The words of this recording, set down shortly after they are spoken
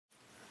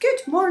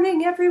Good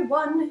morning,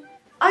 everyone.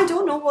 I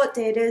don't know what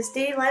day it is,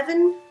 day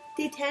 11,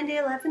 day 10, day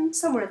 11,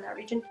 somewhere in that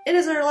region. It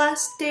is our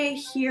last day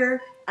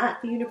here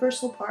at the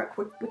Universal Park.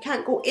 We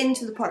can't go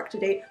into the park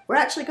today. We're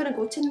actually going to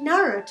go to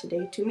Nara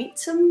today to meet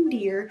some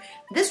deer.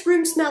 This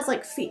room smells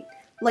like feet,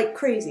 like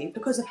crazy,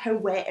 because of how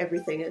wet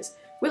everything is.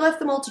 We left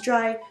them all to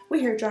dry,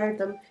 we hair dried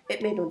them,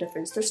 it made no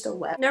difference, they're still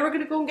wet. Now we're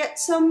going to go and get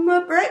some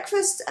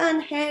breakfast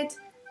and head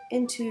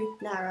into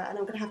Nara, and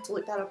I'm going to have to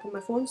look that up on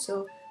my phone,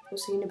 so we'll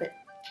see you in a bit.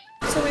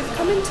 So we've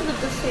come into the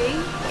buffet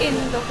in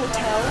the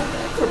hotel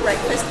for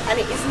breakfast, and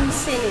it is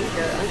insane in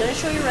here. I'm going to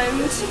show you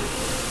around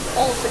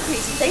all of the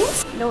crazy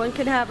things. No one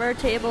can have our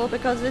table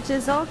because it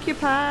is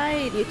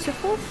occupied.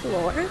 Beautiful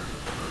floor,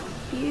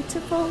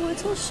 beautiful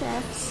little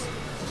chefs.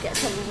 Get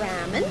some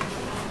ramen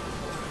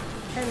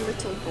and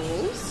little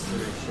bowls.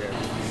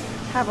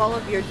 Have all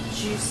of your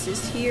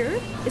juices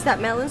here. Is that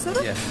melon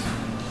soda? Yes.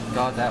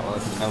 Guard that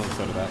one. Melon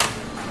soda back.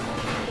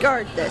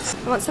 Guard this.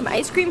 I want some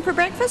ice cream for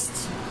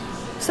breakfast.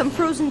 Some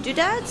frozen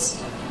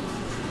doodads,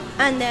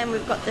 and then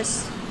we've got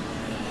this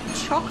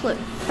chocolate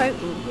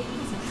fountain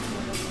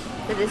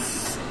that is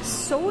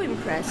so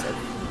impressive.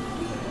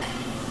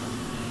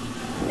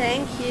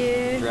 Thank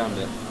you. Drowned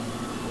it.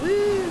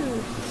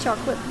 Woo!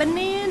 Chocolate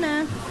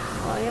banana.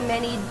 All your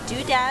many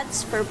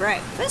doodads for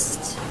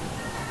breakfast.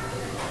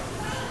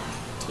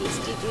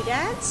 Tasty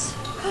doodads.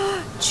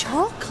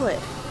 Chocolate.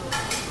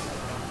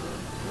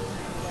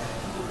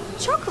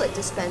 Chocolate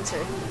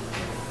dispenser.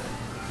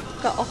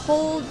 Got a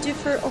whole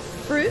different of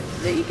fruit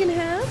that you can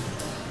have.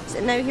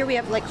 So now here we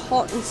have like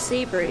hot and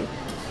savory.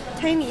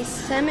 Tiny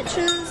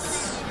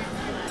sandwiches,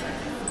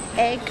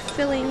 egg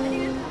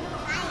filling,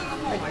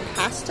 like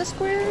pasta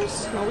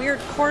squares, a weird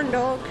corn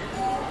dog,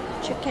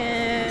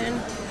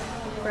 chicken,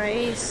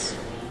 rice.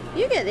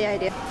 You get the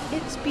idea.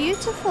 It's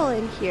beautiful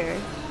in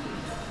here.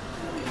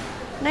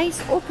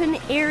 Nice open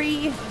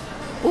airy.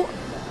 Oh,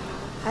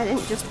 I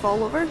didn't just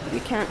fall over. You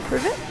can't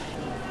prove it.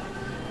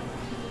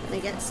 Gonna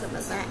get some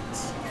of that.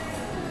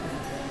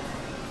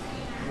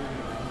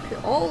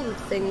 Put all the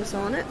things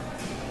on it.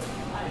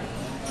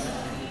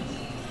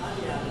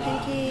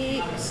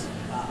 Pancakes,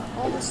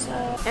 all the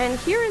stuff. And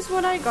here is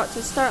what I got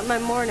to start my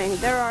morning.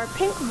 There are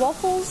pink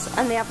waffles,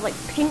 and they have like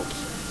pink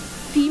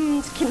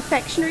themed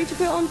confectionery to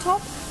put on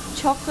top.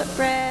 Chocolate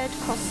bread,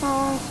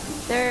 croissant.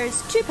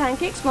 There's 2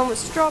 pancakes, one with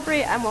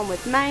strawberry and one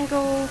with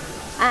mango,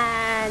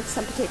 and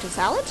some potato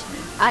salad.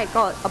 I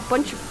got a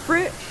bunch of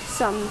fruit,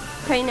 some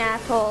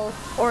pineapple,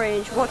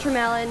 orange,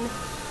 watermelon.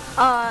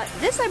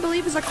 This I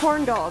believe is a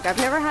corn dog. I've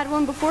never had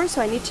one before,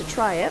 so I need to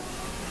try it.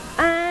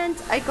 And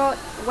I got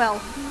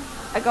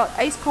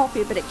iced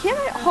coffee, but it came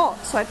out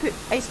hot, so I put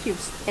ice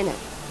cubes in it.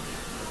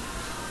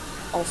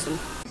 Awesome.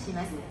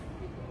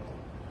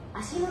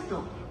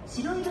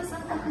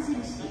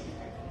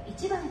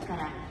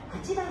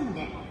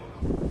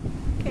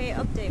 Okay,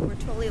 update. We're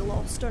totally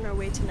lost on our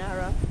way to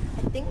Nara.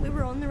 I think we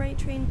were on the right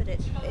train, but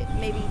it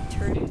maybe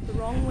turned the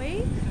wrong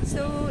way.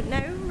 So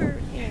now we're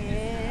in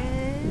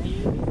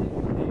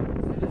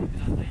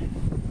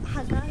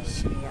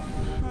Hanazono?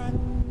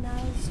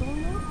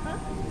 Huh?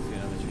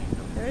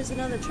 There is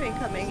another train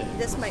coming.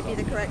 This might be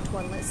the correct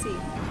one. Let's see.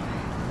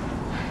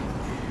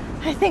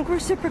 I think we're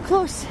super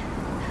close.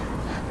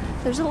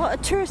 There's a lot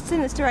of tourists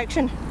in this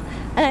direction,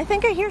 and I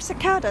think I hear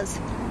cicadas.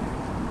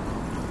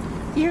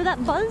 You hear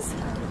that buzz?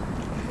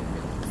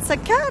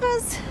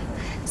 Cicadas!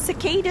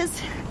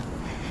 Cicadas!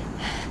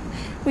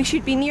 We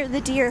should be near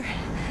the deer.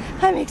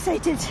 I'm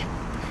excited.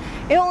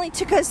 It only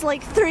took us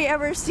like 3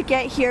 hours to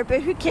get here,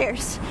 but who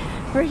cares?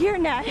 We're here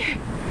now.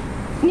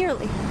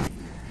 Nearly.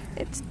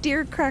 It's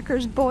deer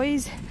crackers,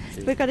 boys.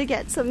 We gotta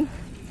get some.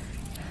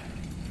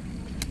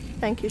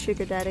 Thank you,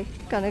 Sugar Daddy.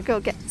 Gonna go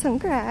get some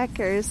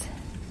crackers.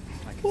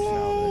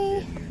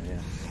 Yay!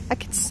 I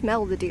can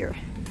smell the deer.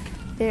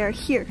 They are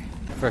here.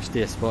 First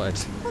deer spotted.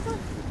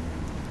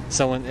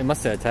 Someone, it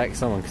must have attacked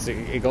someone because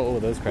it got all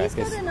of those crackers.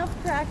 He's got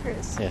enough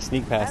crackers. Yeah,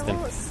 sneak past him.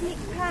 I will sneak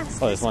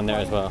past. Oh, there's one there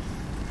as well.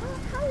 Oh,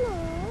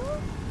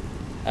 hello.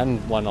 And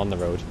one on the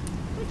road.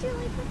 Would you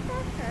like a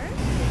cracker?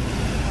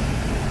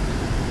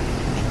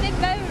 They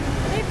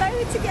bow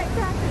to get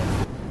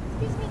crackers.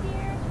 Excuse me,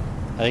 dear.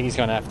 I think he's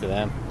gone after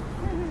them.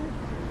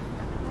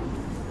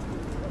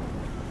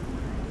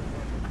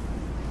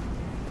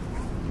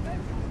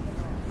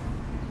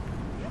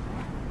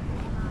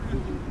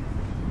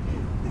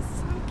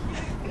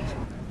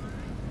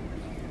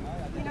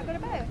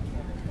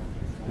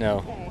 No.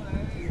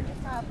 Okay.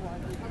 Have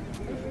one.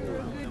 You're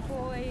a good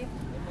boy.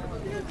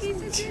 Look,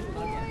 he's a good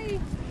boy.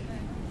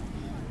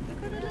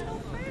 You've got a little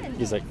friend.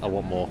 He's like, I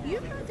want more.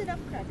 You've had enough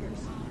crackers.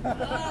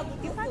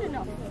 You've had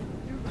enough.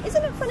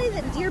 Isn't it funny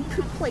that deer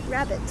poop like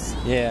rabbits?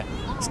 Yeah,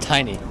 it's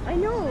tiny. I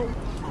know.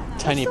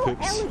 Tiny so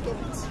poops.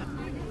 Elegant.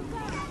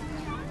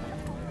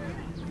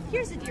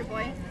 Here's a deer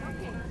boy.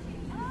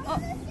 Oh,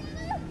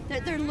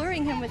 they're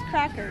luring him with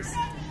crackers.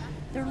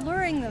 They're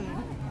luring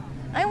them.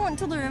 I want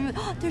to lure him with.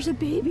 Oh, there's a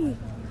baby.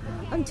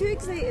 I'm too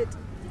excited.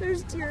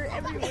 There's deer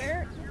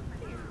everywhere.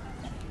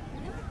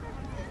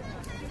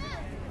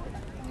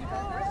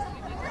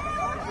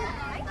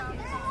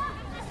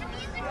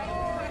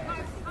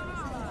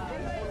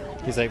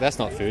 He's like, that's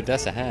not food,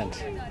 that's a hand. Do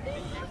you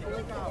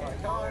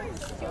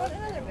want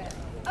another bit?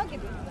 I'll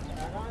give you.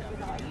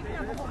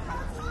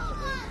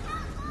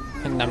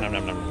 Nom nom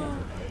nom nom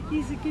nom.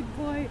 He's a good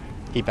boy.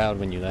 He bowed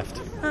when you left.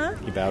 Huh?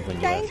 He bowed when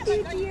you left.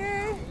 Thank you,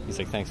 dear. He's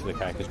like, thanks for the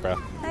crackers, bro.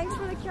 Thanks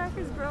for the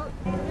crackers, bro.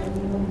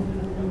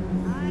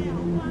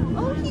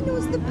 Oh, he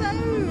knows the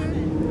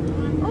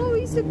bow. Oh,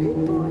 he's a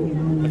good boy.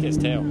 Look at his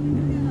tail.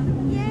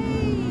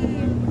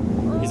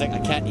 Yay. He's like, I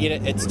can't eat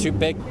it, it's too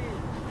big.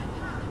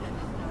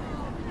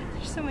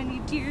 There's so many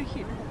deer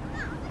here.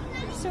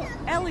 They're so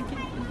elegant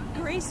and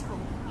graceful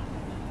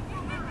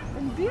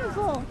and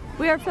beautiful.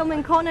 We are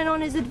filming Conan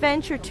on his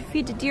adventure to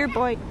feed a deer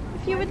boy.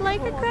 If you would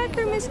like a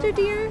cracker, Mr.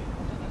 Deer.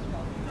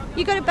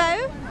 You got a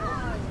bow?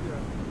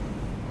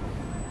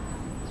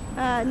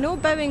 No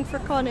bowing for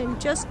Conan.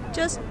 Just,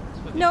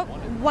 no.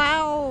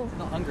 Wow.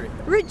 Not hungry.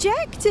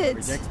 Rejected.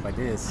 Rejected by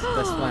this.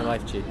 That's my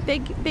life, cheat.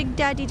 Big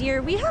daddy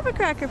deer. We have a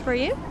cracker for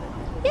you.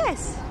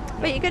 Yes.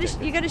 Wait,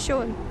 you gotta show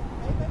him.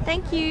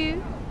 Thank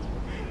you.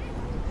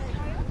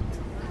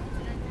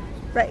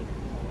 Right.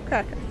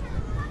 Cracker.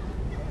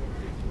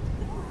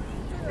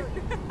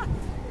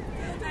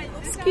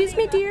 Excuse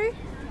me, dear.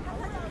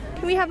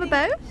 Can we have a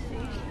bow?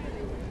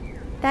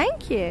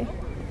 Thank you.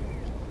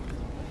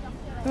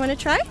 You want to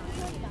try?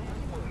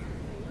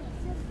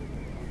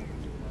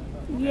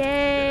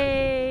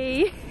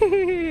 Yay!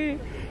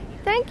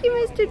 Thank you,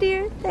 Mr.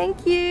 Deer.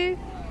 Thank you.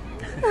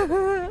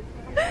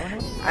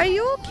 Are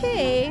you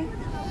okay?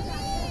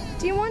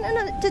 Do you want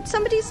another? Did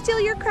somebody steal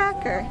your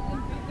cracker?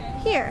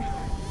 Here.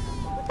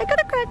 I got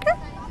a cracker.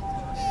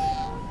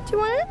 Do you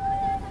want it?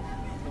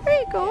 There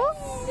you go.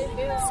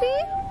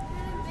 See?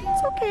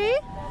 It's okay.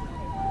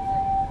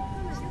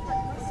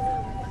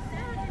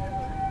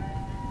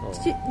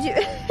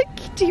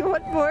 Do you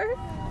want more?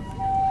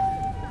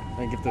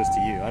 I give those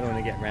to you. I don't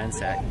want to get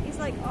ransacked. He's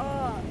like,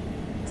 oh,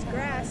 it's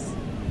grass.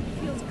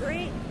 Feels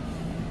great.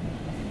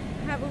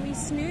 Have a wee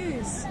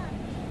snooze.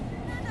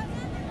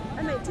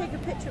 I might take a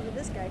picture with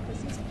this guy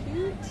because he's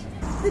cute.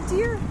 The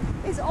deer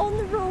is on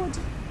the road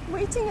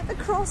waiting at the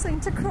crossing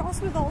to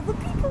cross with all the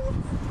people.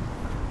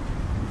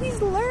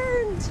 He's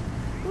learned.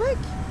 Look,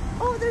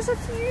 oh, there's a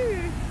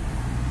few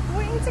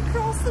waiting to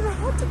cross the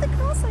road to the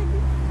crossing.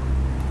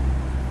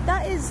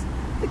 That is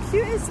the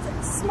cutest,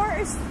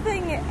 smartest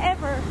thing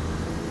ever.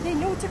 They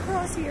know to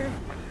cross here.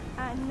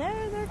 And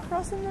now they're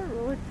crossing the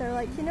road. They're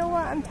like, you know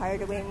what, I'm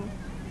tired of waiting.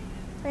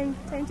 Time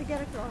to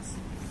get across.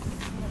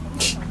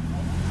 Excuse me.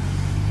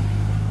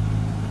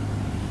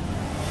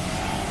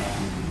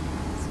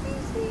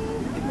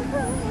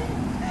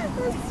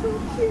 That's so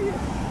cute.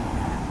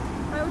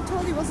 I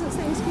totally wasn't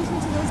saying excuse me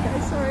to those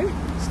guys, sorry.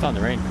 It's starting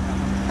to rain.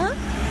 Huh?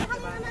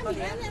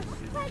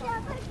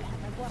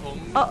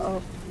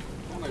 Uh-oh.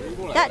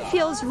 That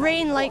feels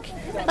rain-like.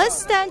 Let's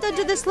stand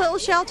under this little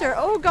shelter.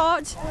 Oh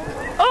God.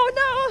 Oh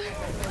no.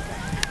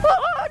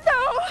 Oh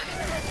no.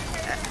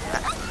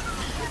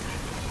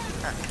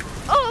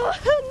 Oh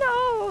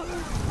no.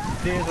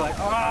 Deer's like,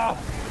 oh!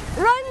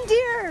 Run,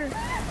 deer.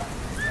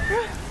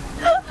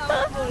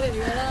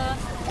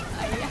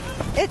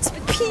 It's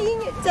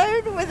peeing it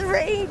down with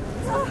rain.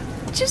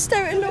 Just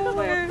out of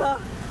nowhere.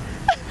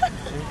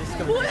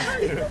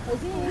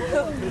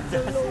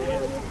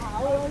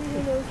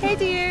 Hey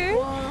dear.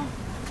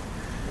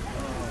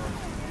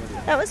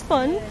 That was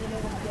fun.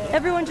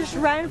 Everyone just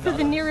ran for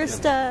the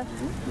nearest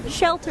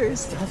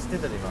shelters.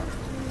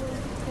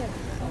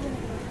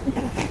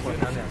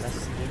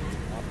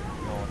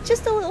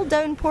 Just a little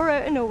downpour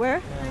out of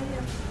nowhere.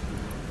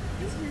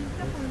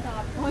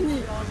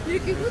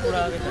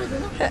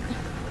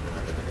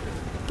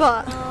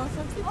 But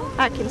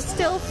I can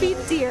still feed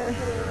deer.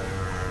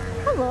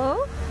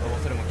 Hello.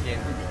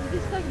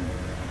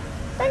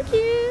 Thank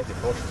you.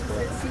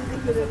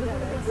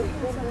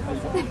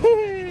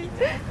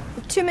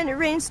 The 2-minute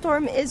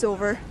rainstorm is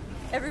over.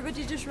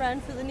 Everybody just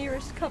ran for the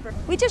nearest cover.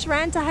 We just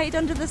ran to hide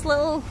under this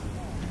little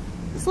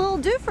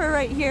doofer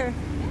right here.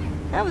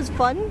 That was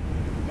fun.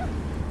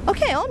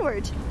 Okay,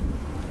 onward.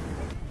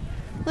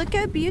 Look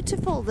how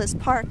beautiful this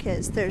park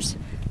is. There's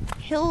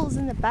hills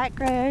in the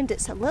background.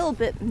 It's a little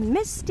bit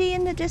misty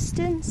in the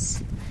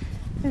distance.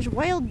 There's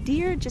wild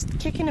deer just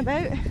kicking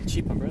about.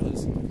 Cheap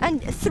umbrellas.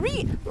 And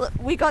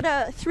we got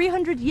a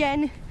 300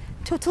 yen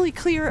totally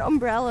clear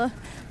umbrella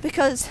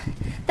because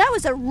that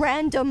was a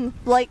random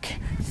like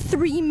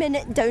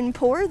 3-minute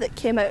downpour that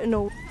came out of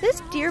nowhere.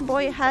 This deer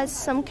boy has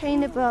some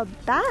kind of a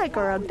bag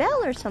or a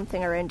bell or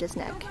something around his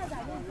neck.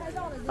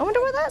 I wonder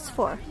what that's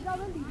for.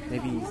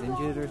 Maybe he's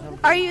injured or something?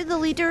 Are you the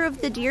leader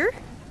of the deer?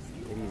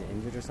 Maybe he's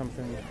injured or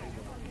something?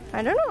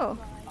 I don't know.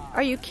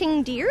 Are you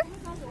King Deer?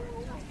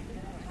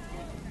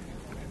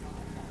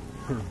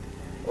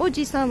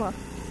 Oji-sama.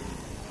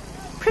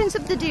 Prince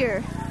of the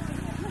Deer.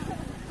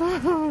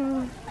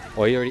 Oh,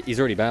 he's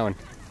already bowing.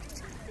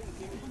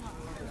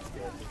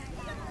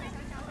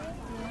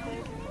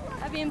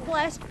 I've been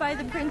blessed by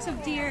the Prince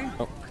of Deer.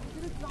 Oh.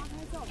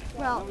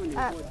 Well,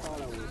 bow?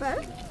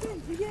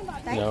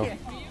 Thank No. you.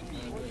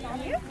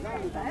 And you?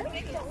 Bow?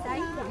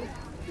 Thank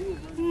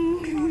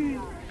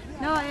you.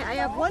 No, I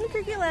have one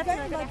cookie left and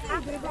we're gonna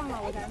have to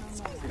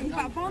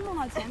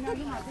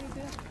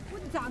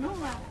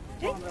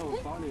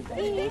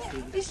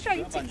He's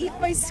trying to eat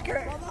my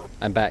skirt.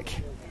 I'm back.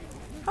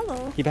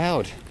 Hello. He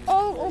bowed.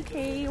 Oh,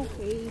 okay,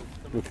 okay.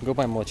 We can go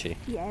buy mochi.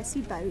 Yes,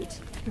 he bowed.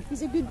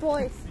 He's a good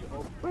boy.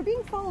 We're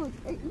being followed.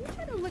 Are you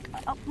trying to look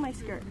up my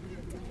skirt?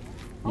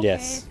 Okay,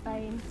 Yes.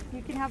 fine.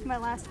 You can have my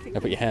last cookie.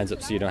 Now put your hands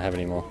up so you don't have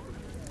any more.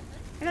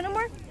 I got no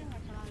more?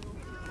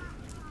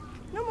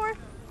 No more.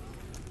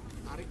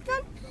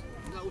 None.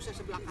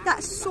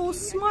 That's so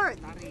smart.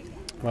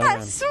 Well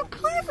That's done. so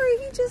clever.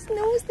 He just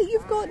knows that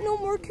you've got no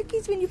more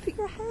cookies when you put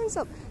your hands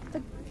up.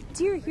 The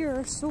deer here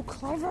are so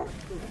clever.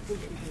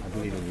 I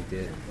believe in you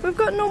did. We've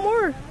got no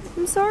more.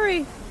 I'm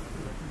sorry.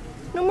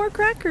 No more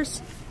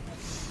crackers.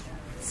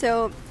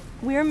 So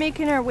we're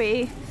making our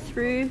way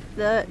through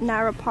the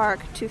Nara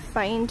Park to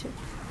find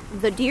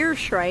the deer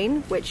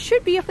shrine, which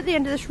should be up at the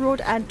end of this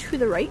road and to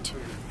the right.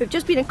 We've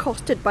just been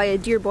accosted by a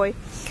deer boy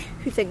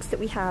who thinks that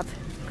we have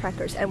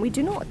crackers and we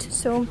do not.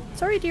 So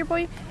sorry, deer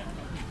boy.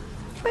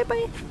 Bye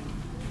bye.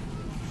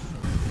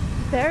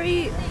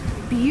 Very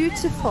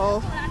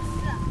beautiful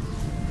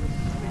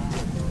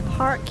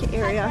park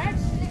area.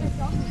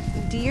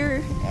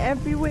 Deer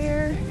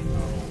everywhere.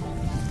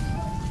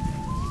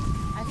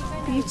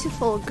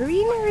 Beautiful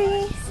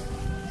greenery.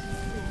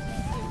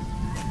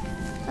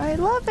 I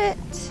love it.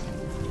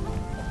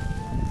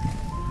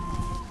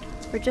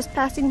 We're just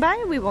passing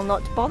by. We will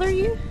not bother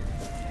you.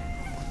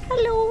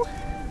 Hello.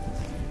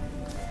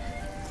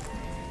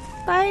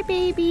 Bye,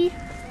 baby.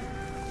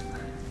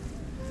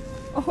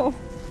 Oh,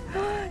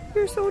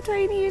 you're so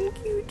tiny and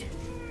cute.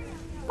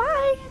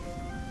 Bye.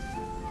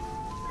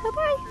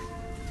 Bye-bye.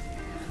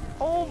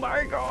 Oh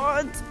my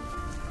god.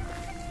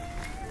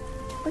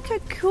 Look how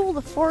cool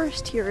the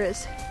forest here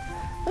is.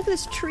 Look at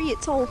this tree.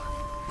 It's all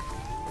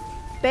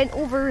bent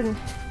over and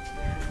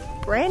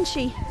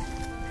branchy.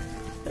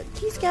 Look,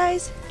 these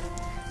guys.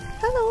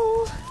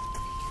 Hello.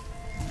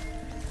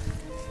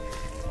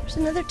 There's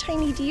another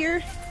tiny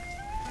deer.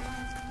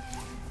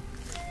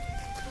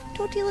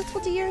 Toady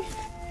little deer.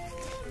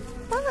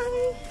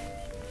 Bye.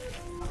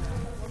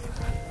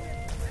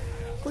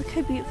 Look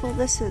how beautiful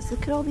this is.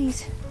 Look at all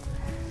these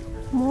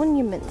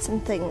monuments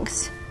and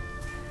things.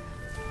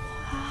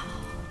 Wow.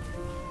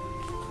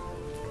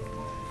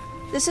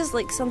 This is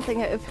like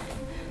something out of,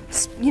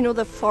 you know,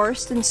 the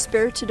forest and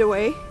Spirited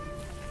Away.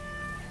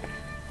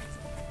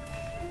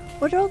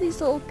 What are all these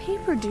little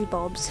paper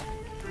doobobs?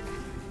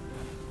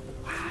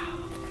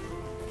 Wow.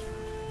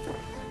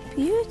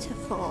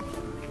 Beautiful.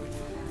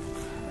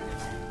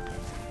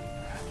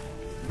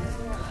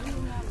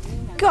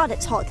 God,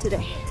 it's hot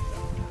today.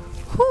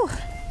 Whew.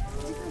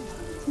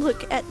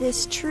 Look at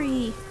this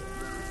tree.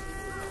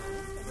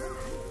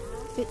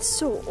 It's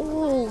so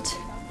old.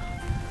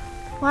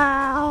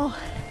 Wow.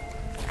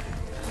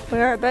 We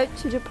are about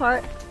to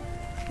depart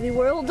the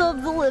world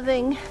of the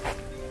living.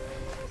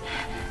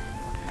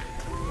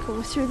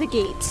 Go through the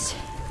gates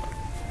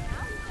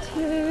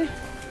to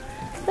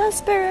the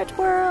spirit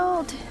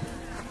world.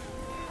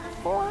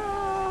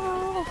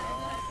 Wow.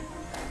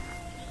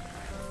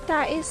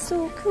 That is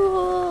so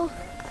cool.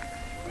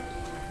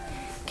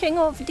 King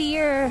of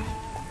Deer.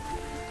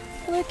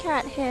 Look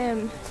at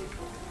him.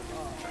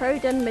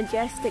 Proud and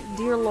majestic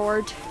deer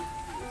lord.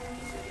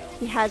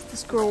 He has the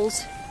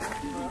scrolls.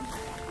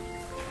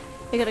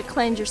 You gotta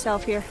cleanse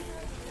yourself here.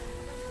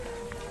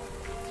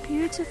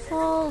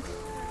 Beautiful.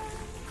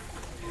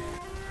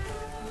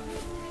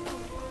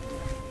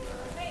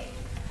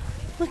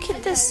 Look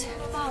at this.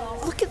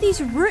 Look at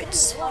these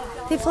roots.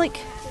 They've like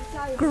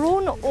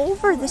grown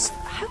over this.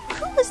 How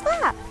cool is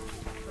that?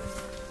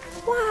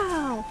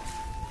 Wow.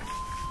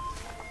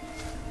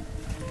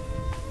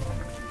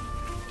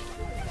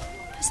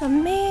 That's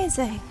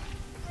amazing.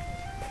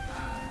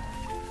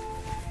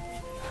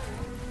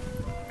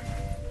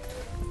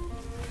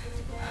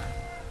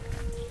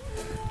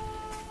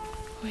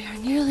 We are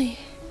nearly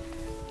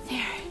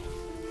there.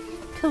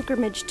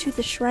 Pilgrimage to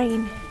the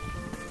shrine.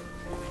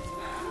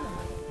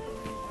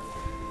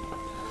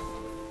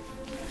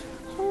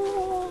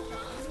 Oh,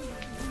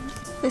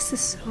 this is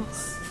so...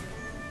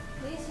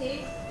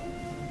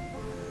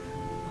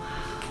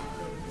 Wow.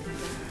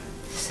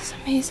 This is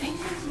amazing.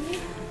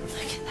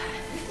 Look at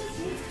that.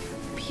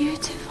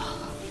 Beautiful.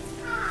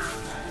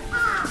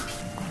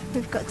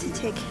 We've got to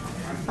take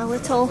a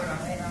little,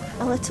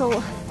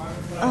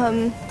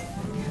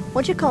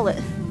 what do you call it?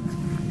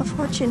 A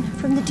fortune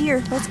from the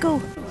deer. Let's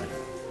go.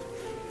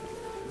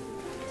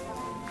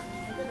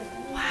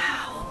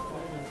 Wow.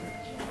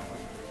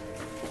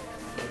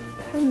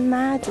 How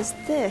mad is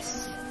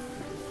this?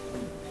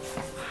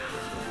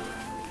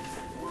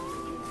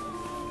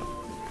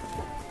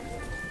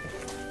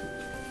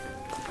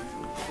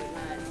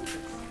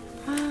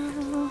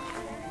 Wow.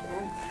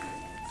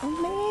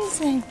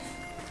 Amazing.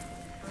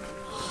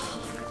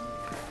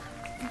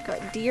 We've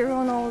got deer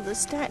on all of the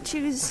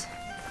statues.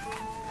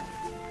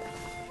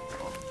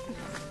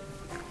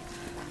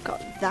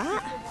 Got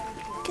that.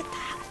 Look at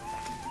that.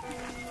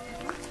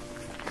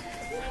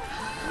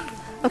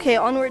 Okay,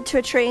 onward to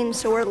a train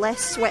so we're less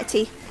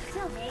sweaty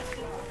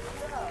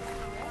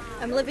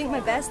I'm living my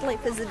best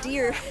life as a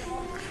deer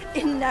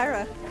in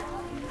Nara.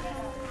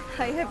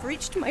 I have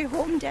reached my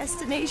home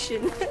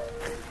destination.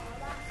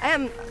 I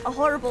am a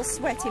horrible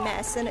sweaty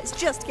mess and it's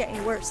just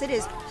getting worse. It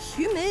is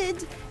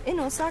humid in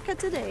Osaka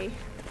today,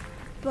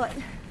 but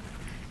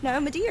now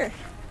I'm a deer,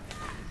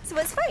 so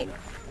it's fine.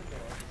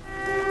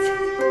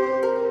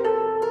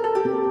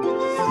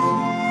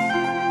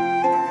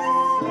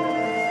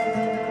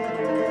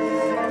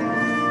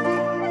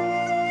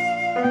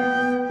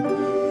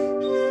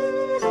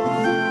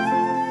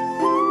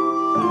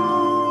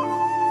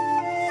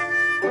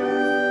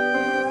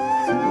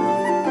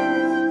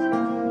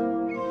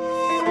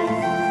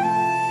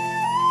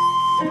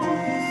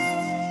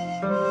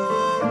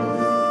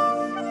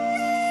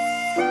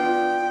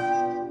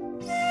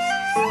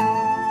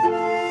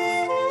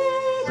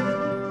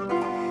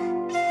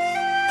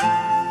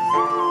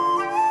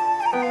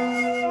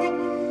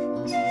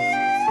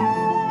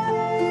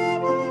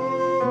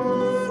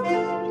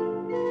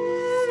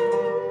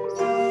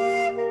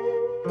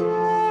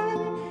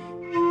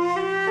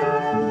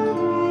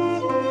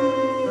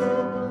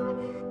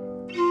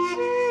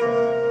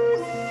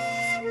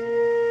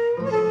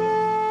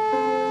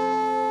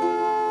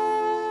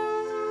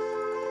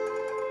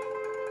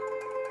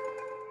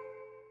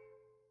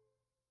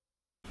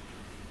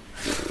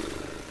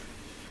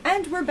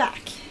 And we're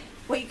back.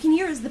 What you can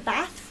hear is the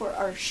bath for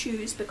our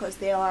shoes because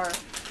they are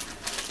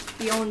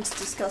beyond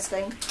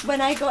disgusting. When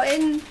I got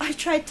in, I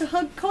tried to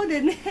hug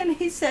Conan and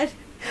he said,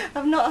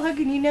 "I'm not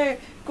hugging you now,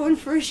 going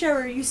for a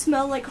shower, you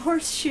smell like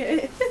horse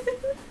shit."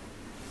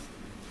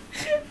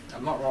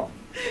 I'm not wrong.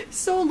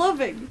 So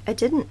loving. I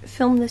didn't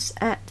film this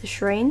at the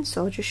shrine,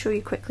 so I'll just show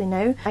you quickly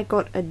now. I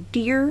got a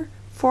deer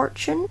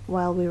fortune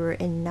while we were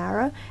in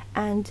Nara,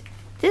 and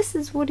this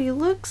is what he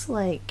looks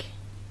like.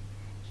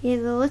 He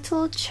is a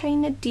little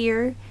china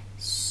deer,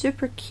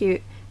 super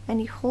cute, and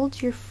he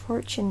holds your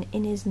fortune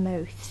in his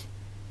mouth.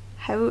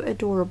 How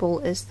adorable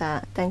is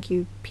that? Thank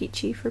you,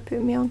 Peachy, for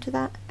putting me onto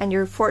that. And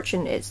your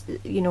fortune is,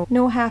 you know,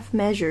 no half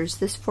measures.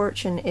 This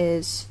fortune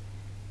is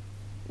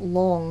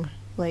long.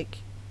 Like,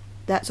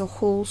 that's a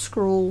whole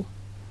scroll.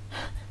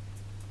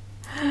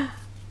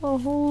 A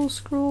whole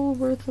scroll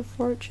worth of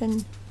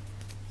fortune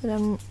that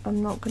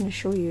I'm not going to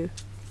show you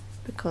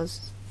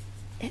because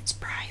it's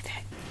private.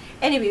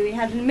 Anyway, we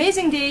had an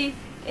amazing day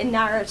in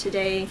Nara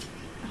today.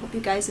 I hope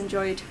you guys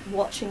enjoyed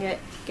watching it,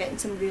 getting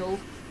some real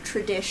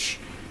tradish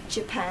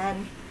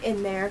Japan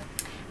in there.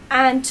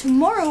 And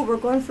tomorrow we're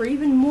going for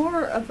even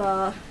more of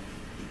a,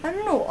 I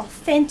don't know,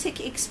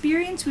 authentic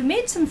experience. We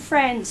made some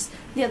friends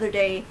the other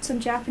day. Some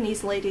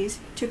Japanese ladies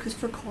took us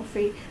for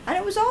coffee and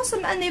it was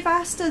awesome, and they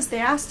asked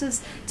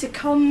us to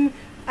come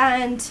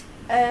and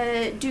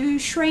do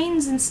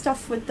shrines and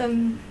stuff with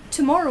them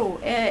tomorrow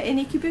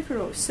in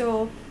Ikebukuro.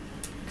 So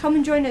come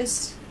and join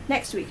us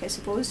next week, I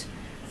suppose,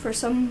 for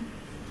some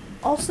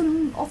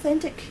awesome,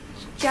 authentic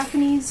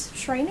Japanese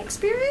shrine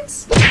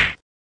experience.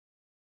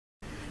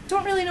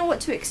 Don't really know what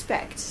to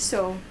expect,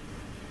 so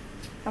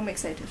I'm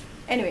excited.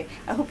 Anyway,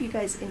 I hope you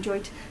guys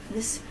enjoyed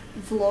this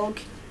vlog.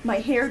 My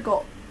hair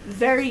got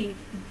very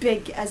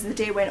big as the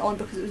day went on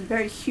because it was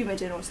very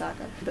humid in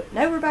Osaka. But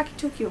now we're back in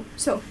Tokyo,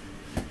 so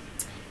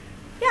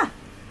yeah.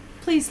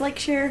 Please like,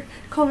 share,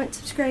 comment,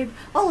 subscribe,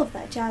 all of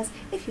that jazz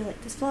if you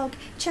like this vlog.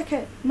 Check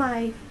out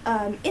my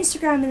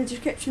Instagram in the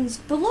descriptions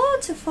below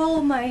to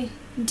follow my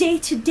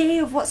day-to-day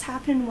of what's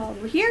happening while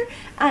we're here.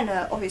 And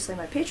obviously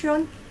my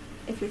Patreon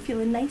if you're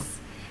feeling nice.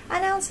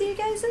 And I'll see you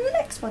guys in the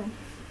next one.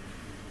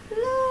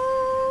 Love.